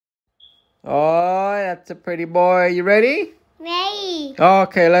Oh, that's a pretty boy. You ready? Ready.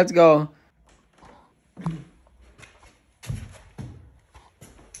 Okay, let's go.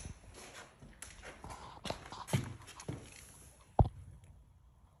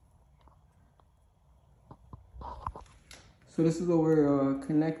 So this is what we're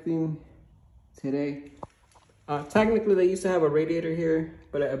connecting today. Technically, they used to have a radiator here,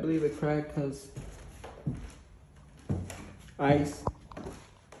 but I believe it cracked because ice.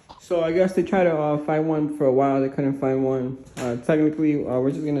 So I guess they tried to find one for a while. They couldn't find one. Technically,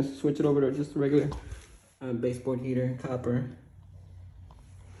 we're just gonna switch it over to just a regular baseboard heater, copper.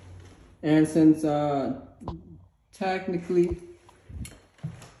 And since technically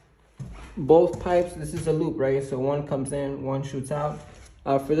both pipes, this is a loop, right? So one comes in, one shoots out.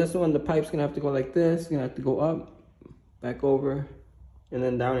 For this one, the pipe's gonna have to go like this. Gonna have to go up, back over, and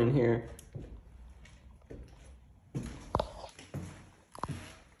then down in here.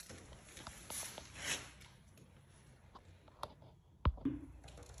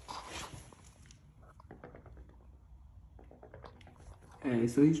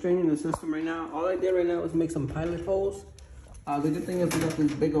 Alright, so he's draining the system right now. All I did right now was make some pilot holes. The good thing is we got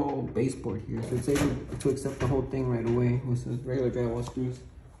this big old baseboard here, so it's able to accept the whole thing right away with some regular drywall screws.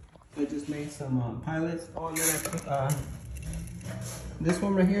 I just made some pilots. Oh, and then I put this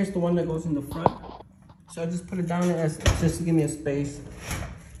one right here is the one that goes in the front. So I just put it down there as just to give me a space,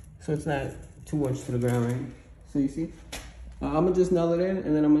 so it's not too much to the ground, right? So you see, I'm gonna just nail it in,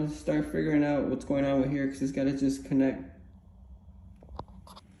 and then I'm gonna start figuring out what's going on with here because it's gotta just connect.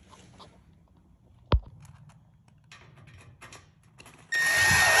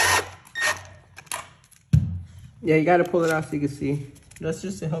 Yeah, you gotta pull it out so you can see. That's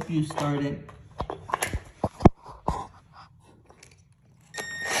just to help you start it.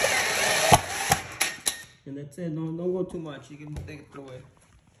 And that's it, don't go too much, you can take it through it.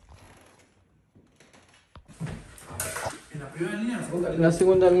 La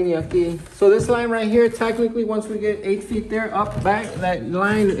segunda línea aquí. So this line right here, technically once we get 8 feet there, up, back, that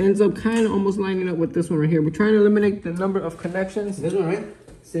line ends up kind of almost lining up with this one right here. We're trying to eliminate the number of connections. This one, right?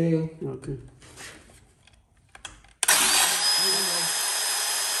 See? Okay.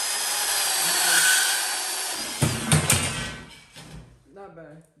 Not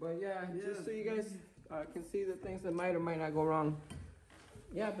bad, but yeah, just so you guys can see the things that might or might not go wrong.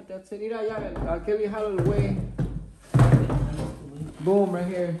 Yeah, but that's it. Mira, ya, que viajado el way. Boom, right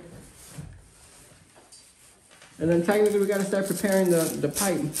here. And then technically we gotta start preparing the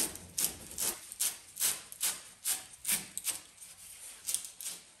pipe.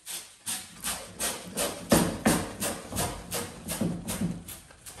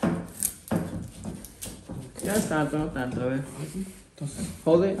 Ya está, no tanto, a ver.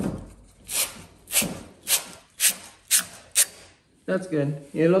 Hold it. That's good.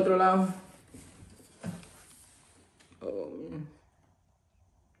 Y el otro lado.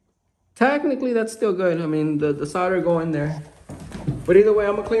 Technically, that's still good. I mean, the solder go in there. But either way,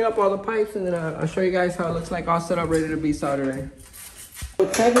 I'm gonna clean up all the pipes and then I'll show you guys how it looks like all set up, ready to be soldered. So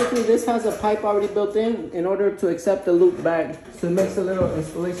technically, this has a pipe already built in order to accept the loop back. So it makes the little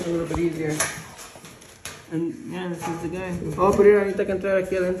installation a little bit easier. And yeah, this is the guy. Oh, pero ahorita que entrar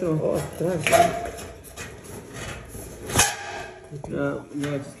aquí adentro. Oh, atrás.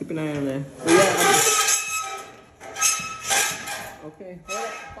 Yeah, just keep an eye on that. But yeah, okay,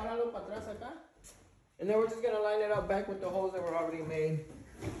 páralo para atrás acá. And then we're just gonna line it up back with the holes that were already made.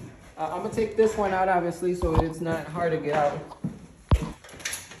 I'm gonna take this one out, obviously, so it's not hard to get out.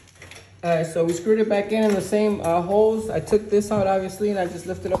 Alright, so we screwed it back in the same holes. I took this out, obviously, and I just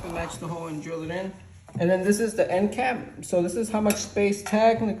lifted up and matched the hole and drilled it in. And then this is the end cap. So this is how much space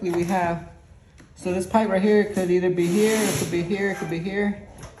technically we have. So this pipe right here could either be here, it could be here, it could be here.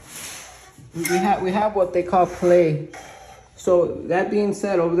 We have what they call play. So that being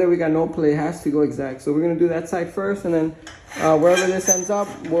said, over there we got no play. It has to go exact. So we're gonna do that side first, and then wherever this ends up,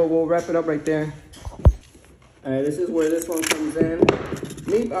 we'll wrap it up right there. All right, this is where this one comes in.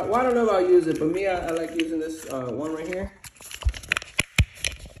 Me, well, I don't know if I'll use it, but me, I like using this one right here.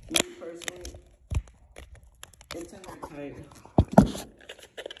 Me personally, it's in there tight.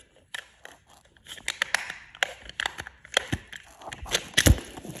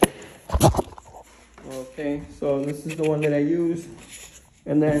 Okay, so this is the one that I use.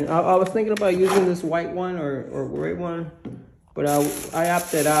 And then I was thinking about using this white one or gray one, but I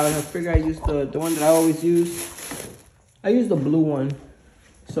opted out. I figured I used the one that I always use. I use the blue one.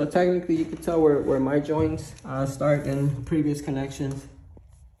 So technically you can tell where my joints start in previous connections.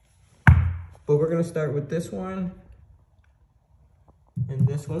 But we're gonna start with this one and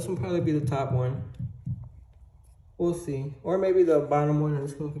this one. This one will probably be the top one. We'll see. Or maybe the bottom one and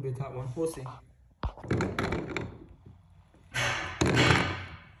this one could be the top one. We'll see.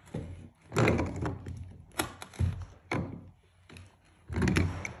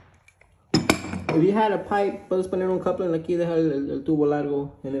 If you had a pipe, puedes poner un coupling aquí, dejar el tubo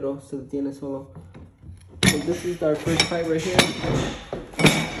largo, género, se detiene solo. So this is our first pipe right here.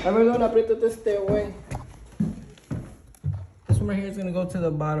 Perdón, apriétate este way. This one right here is going to go to the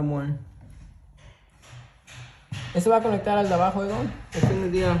bottom one. Ese va a conectar al de abajo, ¿no?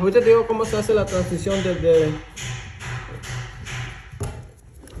 Ahorita te digo cómo se hace la transición de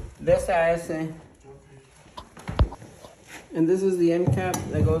ese a ese. And this is the end cap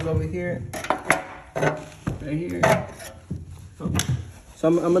that goes over here. Right here. So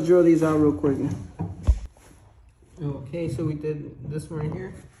I'm gonna drill these out real quick. Okay, so we did this one right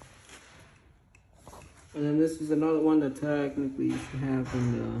here. And then this is another one that technically you should have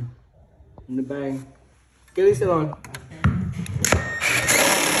in the bag. ¿Qué dice, Don?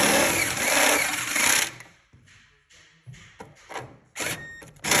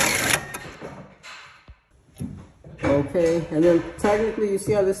 Okay, and then technically you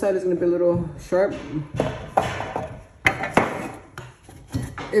see how this side is going to be a little sharp.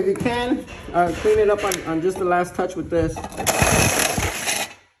 If you can, clean it up on just the last touch with this.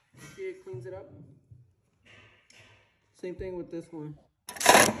 See, it cleans it up. Same thing with this one.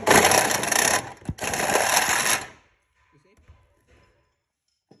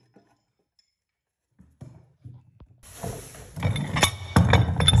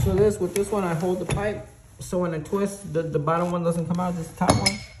 So with this one, I hold the pipe. So when I twist, the bottom one doesn't come out, just the top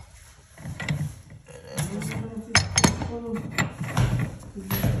one.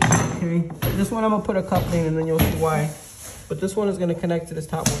 Okay, this one I'm gonna put a coupling and then you'll see why. But this one is gonna connect to this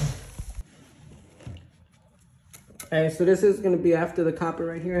top one. Alright, so this is gonna be after the copper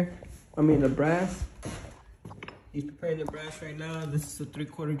right here. I mean the brass. He's preparing the brass right now. This is a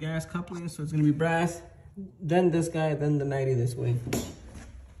 3/4 gas coupling, so it's gonna be brass. Then this guy, then the 90 this way.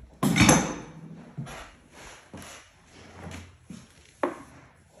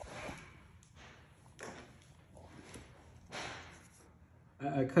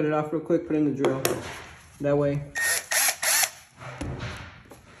 I cut it off real quick, put in the drill. That way.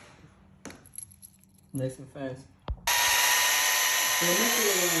 Nice and fast.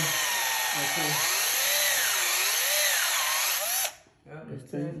 Okay. Yeah,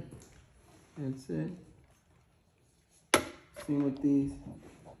 that's it. That's it. Same with these.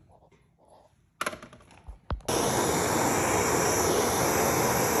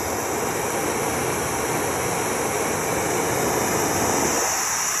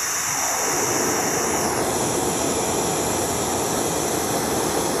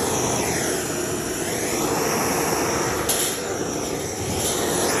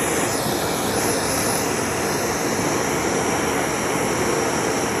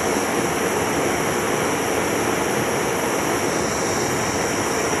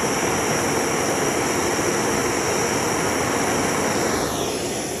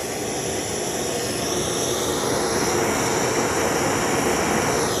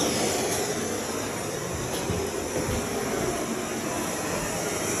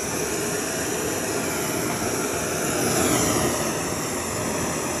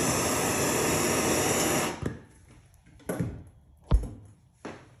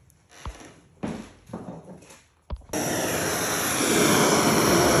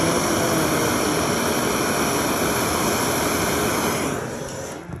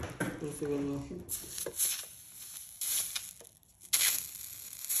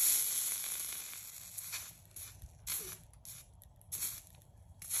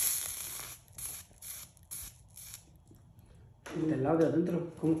 Del lado de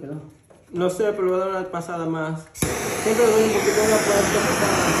adentro, ¿cómo quedó? No sé, pero voy a dar una pasada más. Siempre doy un poquito de la puerta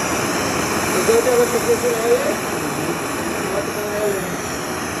pasada. Entonces a ver si tiene aire. Va a tener aire.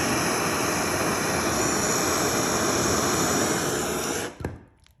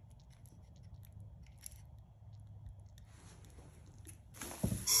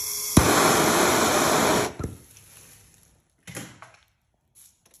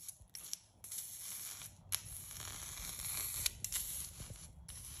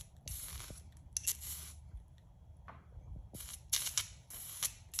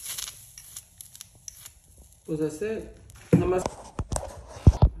 Pues that's it.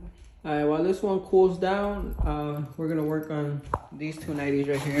 Alright, while this one cools down, we're gonna work on these two 90s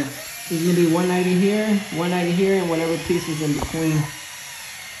right here. There's gonna be 190 here, 190 here, and whatever piece is in between.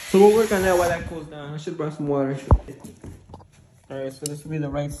 So we'll work on that while that cools down. I should bring some water. Alright, so this will be the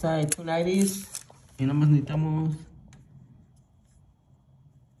right side, 290s. Y nada más necesitamos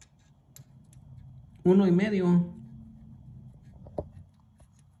 1.5.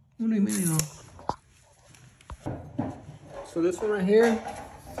 1.5. So this one right here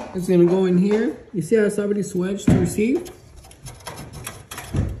is gonna go in here. You see how it's already swedged to receive?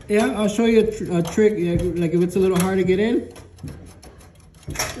 Yeah, I'll show you a trick. Yeah, like if it's a little hard to get in,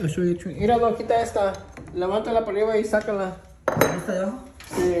 I'll show you a trick. Mira, no, quita esta. Levántala para arriba y sácala. ¿Esta de abajo?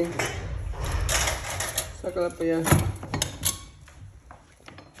 Sí. Sácala para allá.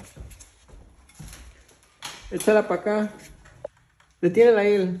 Échala para acá. Detiénela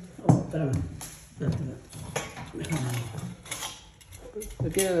ahí. Oh, espérame.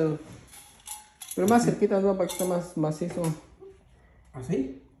 Detiénela. Pero más cerquita, ¿no? Para que esté más macizo.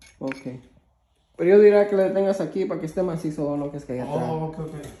 ¿Así? Ok. Pero yo diría que le detengas aquí para que esté macizo, no que es que allá atrás. Oh, ok.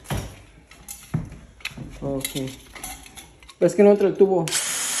 Ok. Pero es que no entra el tubo.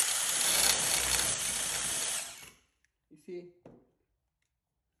 ¿Y sí?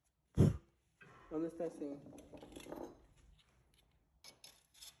 ¿Dónde está ese?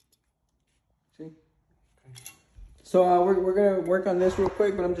 Sí. Okay. So we're gonna work on this real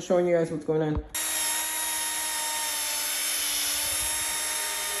quick, but I'm just showing you guys what's going on.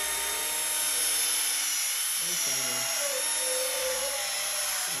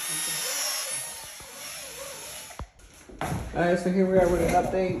 Alright, so here we are with an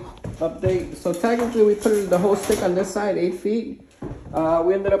update. So technically we put the whole stick on this side, 8 feet.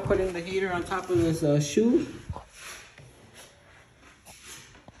 We ended up putting the heater on top of this shoe.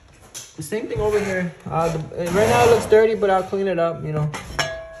 The same thing over here. Right now it looks dirty, but I'll clean it up, you know.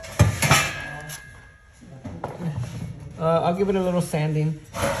 I'll give it a little sanding.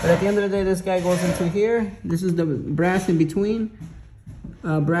 But at the end of the day, this guy goes into here. This is the brass in between.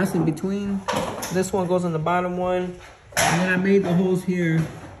 This one goes on the bottom one. And then I made the holes here.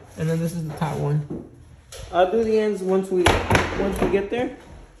 And then this is the top one. I'll do the ends once we get there.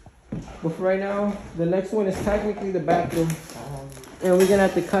 But for right now, the next one is technically the bathroom. And we're gonna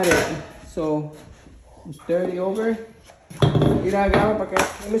have to cut it. So it's dirty over. Let me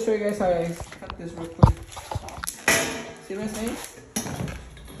show you guys how I cut this real quick. See what I'm saying?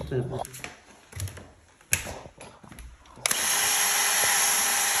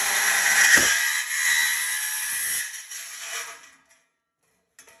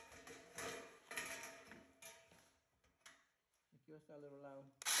 A little loud.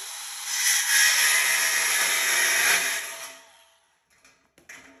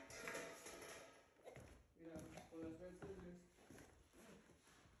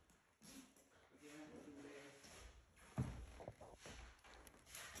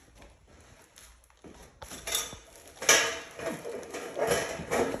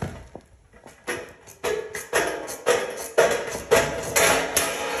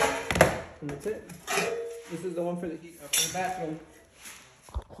 And that's it. This is the one for the bathroom.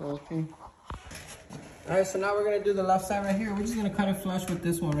 Okay. Alright, so now we're gonna do the left side right here. We're just gonna cut it flush with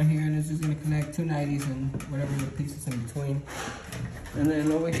this one right here, and it's just gonna connect 2 90s and whatever the pieces in between. And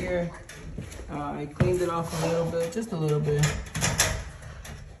then over here, I cleaned it off a little bit, just a little bit.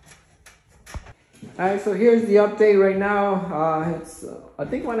 Alright, so here's the update right now. It's I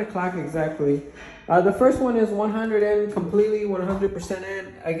think 1 o'clock exactly. The first one is 100 in, completely 100%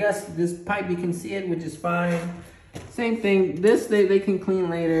 in. I guess this pipe, you can see it, which is fine. Same thing, this they can clean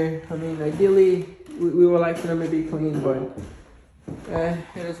later. I mean, ideally, we would like for them to be clean, but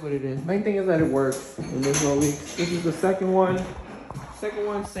it is what it is. Main thing is that it works and there's no leaks. This is the second one. Second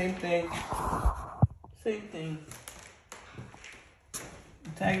one, same thing. Same thing.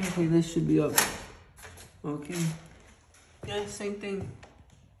 Technically, this should be up. Okay. Yeah, same thing.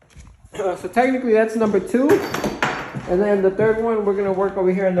 So technically, that's number 2. And then the third one, we're gonna work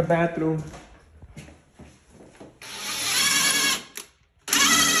over here in the bathroom.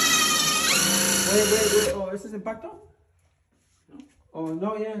 Wait. Oh, ¿este es impacto? No. Oh,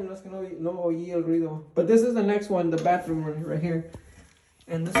 no, yeah, no es que no oí el ruido. But this is the next one, the bathroom right here.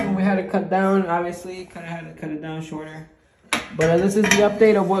 And this one we had to cut down, obviously. Kind of had to cut it down shorter. But this is the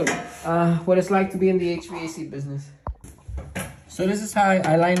update of what it's like to be in the HVAC business. So this is how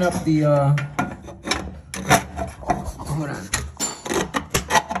I line up the, hold on.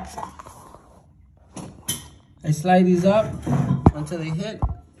 I slide these up until they hit.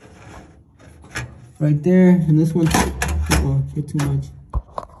 Right there, and this one, oh, hit too much.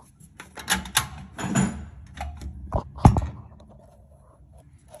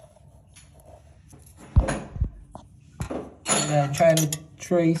 And I try to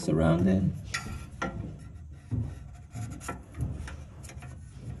trace around it.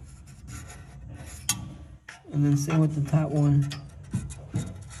 And then same with the top one.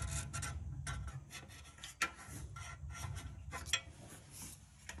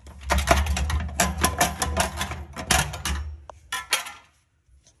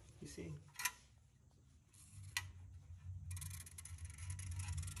 You see?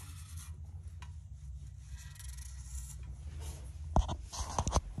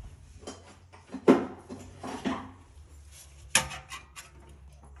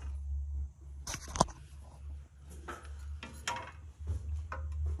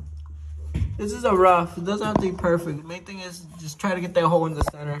 This is a rough. It doesn't have to be perfect. The main thing is just try to get that hole in the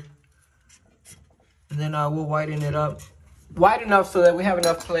center. And then we'll widen it up. Wide enough so that we have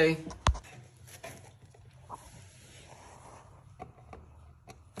enough clay.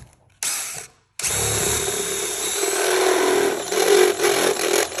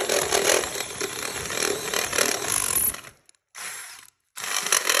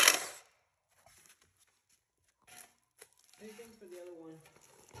 Anything for the other one.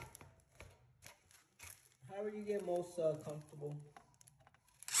 However you get most comfortable.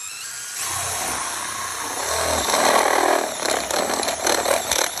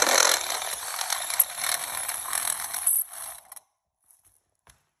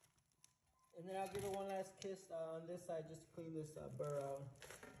 And then I'll give it one last kiss on this side just to clean this burr out.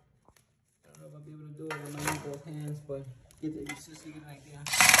 I don't know if I'll be able to do it. I might need both hands, but just so you get an idea.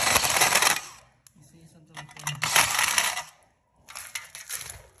 You see something like that?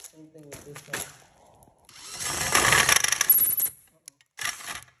 Same thing with this side.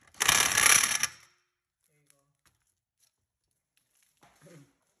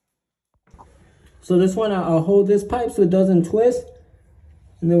 So this one, I'll hold this pipe so it doesn't twist.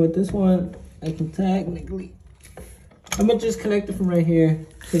 And then with this one, I can technically, I'm gonna just connect it from right here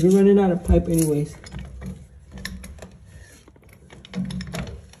because we're running out of pipe anyways.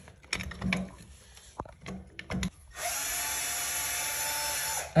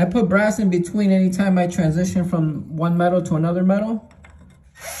 I put brass in between anytime I transition from one metal to another metal.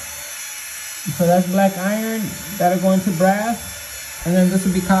 So that's black iron, that'll go into brass, and then this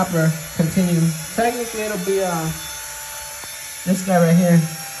will be copper, continue. Technically it'll be this guy right here.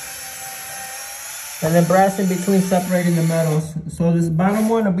 And then brass in between separating the metals. So this bottom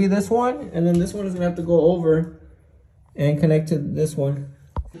one will be this one, and then this one is gonna have to go over and connect to this one.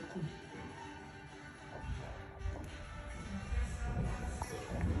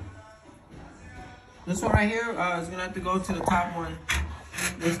 This one right here is gonna have to go to the top one.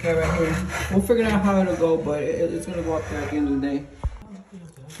 This guy right here. We'll figure out how it'll go, but it's gonna go up there at the end of the day.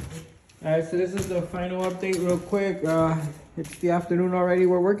 Alright, so this is the final update real quick. It's the afternoon already.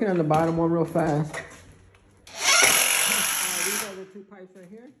 We're working on the bottom one real fast. These are the two pipes right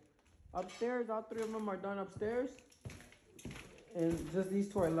here. Upstairs, all three of them are done upstairs. And just these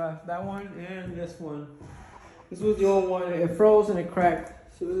two are left. That one and this one. This was the old one. It froze and it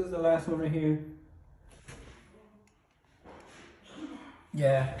cracked. So this is the last one right here.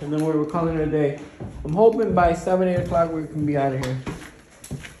 Yeah, and then we're calling it a day. I'm hoping by 7, 8 o'clock we can be out of here.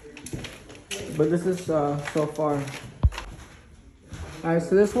 But this is so far. Alright,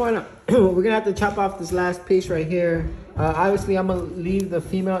 so this one, we're gonna have to chop off this last piece right here. Obviously, I'm gonna leave the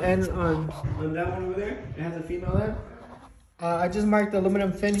female end on that one over there. It has a female end. I just marked the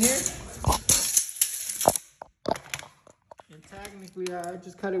aluminum fin here. And technically, I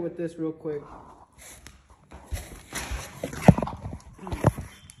just cut it with this real quick.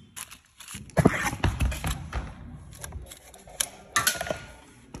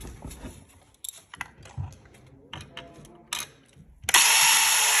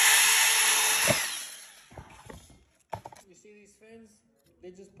 They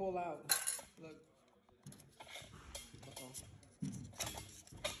just pull out. Look.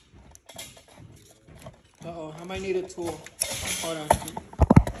 Uh-oh, I might need a tool. Hold on.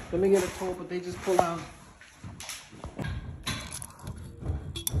 Let me get a tool, but they just pull out.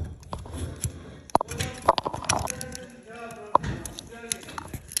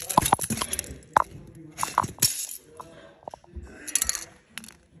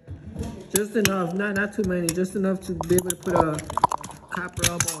 Just enough, not too many, just enough to be able to put a copper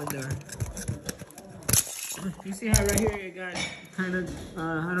elbow in there. You see how right here it got kind of, I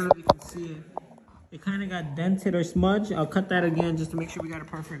don't know if you can see it. It kind of got dented or smudged. I'll cut that again just to make sure we got a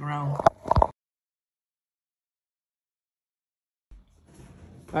perfect round.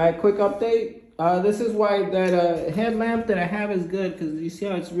 Alright, quick update. This is why that headlamp that I have is good, because you see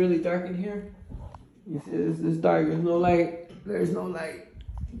how it's really dark in here? You see, it's dark, there's no light. There's no light.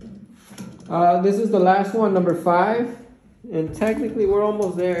 This is the last one, number 5. And technically we're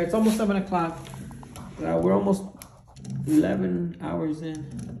almost there. It's almost 7 o'clock. We're almost 11 hours in.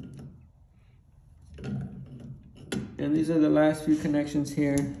 And these are the last few connections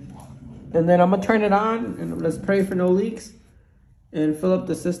here. And then I'm gonna turn it on and let's pray for no leaks and fill up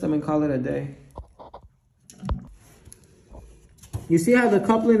the system and call it a day. you see how the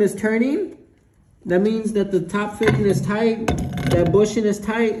coupling is turning? That means that the top fitting is tight, that bushing is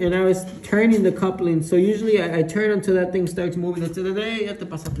tight, and I was turning the coupling. So usually I turn until that thing starts moving. That's it. Ya te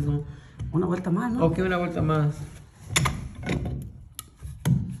pasaste, ¿no? Una vuelta más, ¿no? Ok, una vuelta más.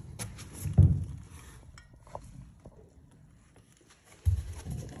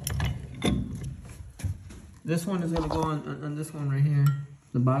 This one is gonna go on this one right here,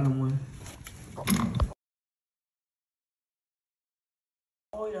 the bottom one.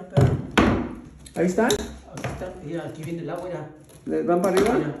 Oh, ya, pero. Ahí está. Mira, aquí viene el agua, mira. ¿Van para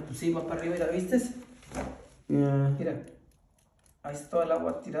arriba? Mira, sí, va para arriba, mira, ¿viste? Yeah. Mira. Ahí está toda el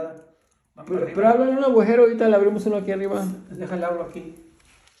agua tirada. Va para Pero arriba. háblale un agujero, ahorita le abrimos uno aquí arriba. Déjale agua aquí.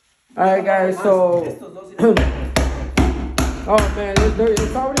 Alright guys, so Estos dos, mira. oh man,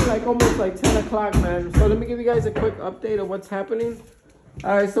 it's already like almost like 10 o'clock, man. So let me give you guys a quick update of what's happening.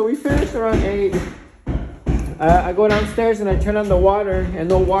 Alright, so we finished around 8. I go downstairs and I turn on the water, and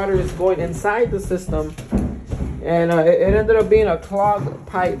no water is going inside the system. And it ended up being a clogged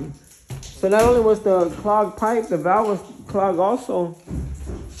pipe. So not only was the clogged pipe, the valve was clogged also.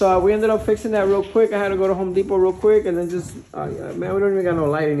 So we ended up fixing that real quick. I had to go to Home Depot real quick, and then just, man, we don't even got no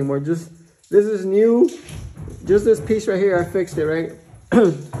light anymore. Just, this is new. Just this piece right here, I fixed it, right?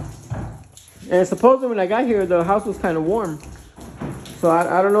 And supposedly when I got here, the house was kind of warm. So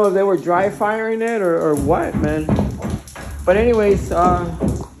I don't know if they were dry firing it or what, man. But anyways,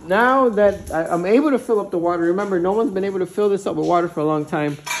 now that I'm able to fill up the water, remember, no one's been able to fill this up with water for a long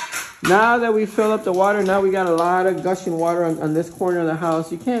time. Now that we fill up the water, now we got a lot of gushing water on this corner of the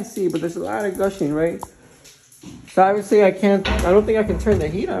house. You can't see, but there's a lot of gushing, right? So obviously I don't think I can turn the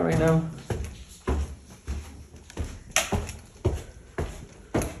heat on right now.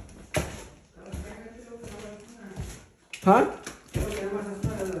 Huh?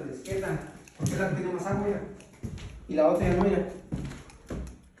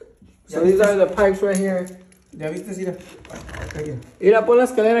 So these are the pipes right here. ¿Ya viste, Sira? Mira, pon la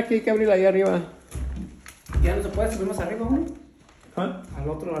escalera aquí, hay que abrirla ahí arriba. Ya no se puede subir más arriba, ¿no? ¿Ah? Al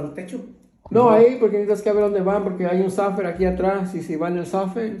otro, al techo. No, ahí, porque necesitas que ver dónde van, porque hay un software aquí atrás, y si va en el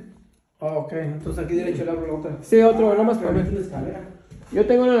software. Oh, ok, entonces aquí derecho le abro la otra. Sí, otro, nomás para ver. ¿Tienes escalera? Yo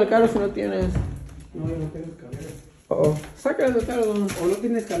tengo uno en el carro si no tienes. No, yo no tengo escalera. Sácala del carro, don. ¿O no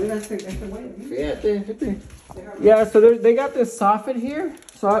tiene escalera este güey? Fíjate. Yeah, so they got this soffit here.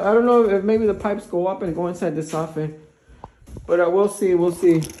 So I don't know if maybe the pipes go up and go inside the soffit. But we'll see.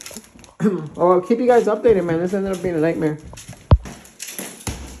 Oh, I'll keep you guys updated, man. This ended up being a nightmare.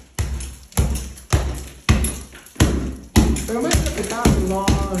 Pero me dice que estaba no,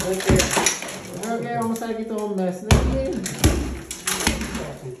 creo que vamos a estar aquí todo un mes.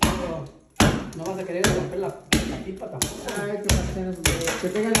 No vas a querer romper la pipa tampoco. Ay, que pasen, que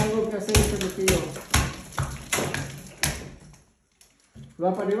tengan algo que hacer este retiro.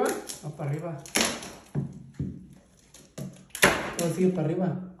 ¿Va para arriba? Va para arriba. Todo sigue para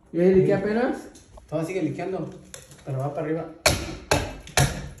arriba. ¿Y ahí liquea apenas? Todo sigue liqueando, pero va para arriba.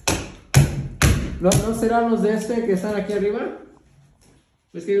 ¿No serán los de este que están aquí arriba?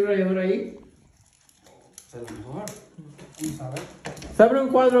 ¿Ves que hay un radiador ahí? A lo mejor. Vamos a ver. Se abre un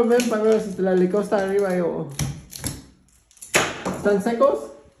cuadro, ven, para ver si la licor está arriba ahí o... ¿Están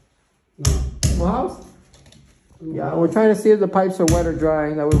secos? No. ¿Mojados? Yeah, we're trying to see if the pipes are wet or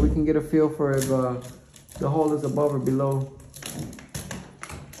dry. That way we can get a feel for if the hole is above or below.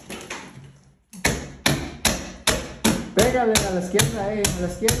 Pégale a la izquierda, a la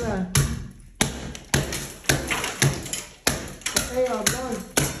izquierda. Hey,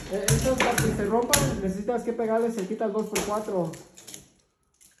 estos para que se rompan, necesitas que pegarles cerquita al 2x4.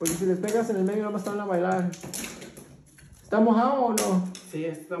 Porque si les pegas en el medio, no van a bailar. ¿Está mojado o no? Sí,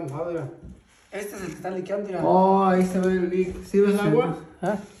 este está mojado, mira. Este es el que está liqueando, mira. Oh, ahí se ve el leak. ¿Sí ves el agua?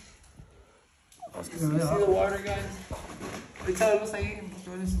 ¿Ah? See the water, guys? Ahorita la luz ahí,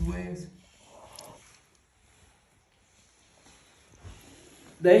 todas esas huellas.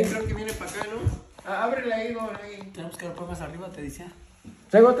 De ahí creo que viene para acá, ¿no? Ábrele ahí, Don, ahí. Tenemos que lo pongas arriba, te decía.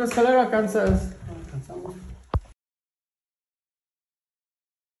 Traigo otra escalera, Kansas. No alcanzamos.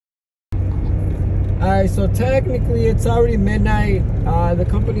 Alright, so technically it's already midnight. The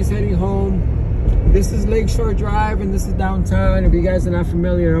company's heading home. This is Lakeshore Drive and this is downtown. If you guys are not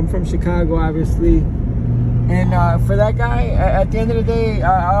familiar, I'm from Chicago, obviously. And for that guy, at the end of the day,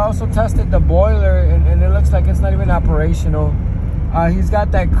 I also tested the boiler and it looks like it's not even operational. He's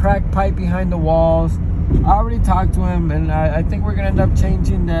got that cracked pipe behind the walls. I already talked to him and I think we're gonna end up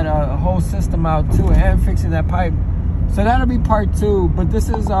changing that whole system out too and fixing that pipe. So that'll be part 2, but this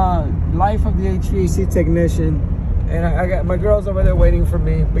is life of the HVAC technician. And I got my girls over there waiting for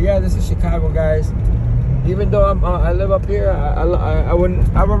me. But yeah, this is Chicago, guys. Even though I live up here, I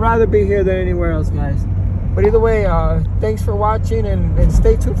would rather be here than anywhere else, guys. But either way, thanks for watching, and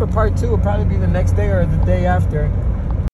stay tuned for part 2. It'll probably be the next day or the day after.